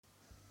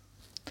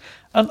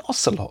An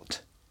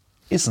ocelot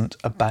isn't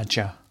a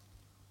badger.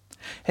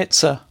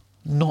 It's a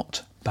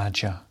not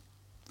badger.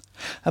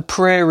 A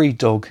prairie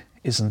dog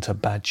isn't a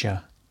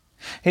badger.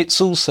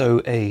 It's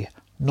also a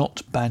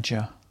not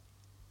badger.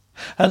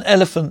 An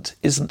elephant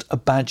isn't a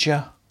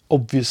badger.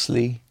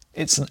 Obviously,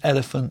 it's an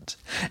elephant.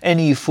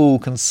 Any fool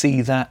can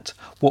see that,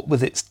 what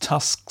with its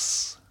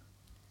tusks.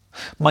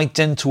 My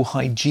dental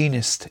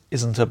hygienist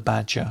isn't a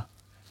badger.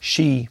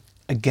 She,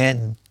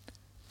 again,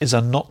 is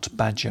a not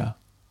badger.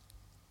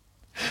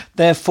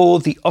 Therefore,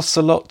 the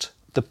ocelot,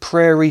 the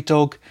prairie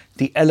dog,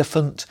 the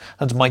elephant,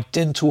 and my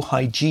dental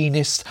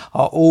hygienist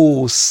are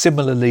all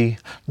similarly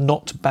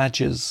not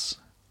badgers.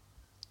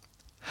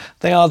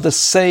 They are the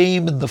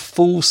same in the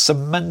full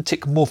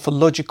semantic,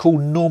 morphological,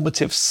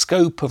 normative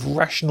scope of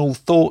rational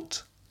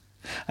thought,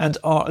 and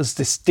are as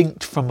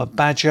distinct from a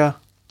badger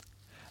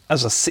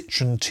as a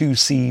Citroen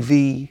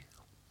 2CV.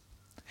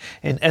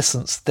 In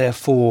essence,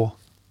 therefore,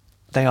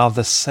 they are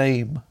the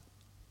same.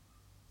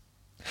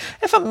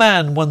 If a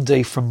man one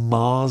day from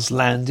Mars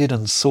landed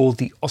and saw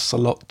the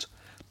ocelot,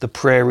 the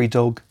prairie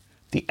dog,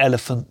 the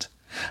elephant,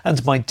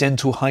 and my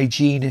dental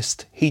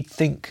hygienist, he'd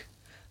think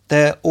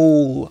they're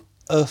all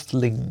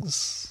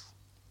earthlings.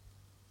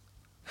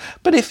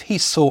 But if he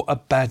saw a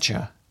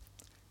badger,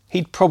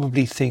 he'd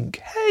probably think,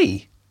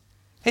 hey,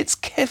 it's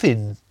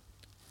Kevin.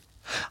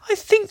 I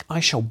think I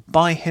shall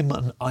buy him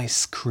an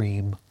ice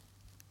cream.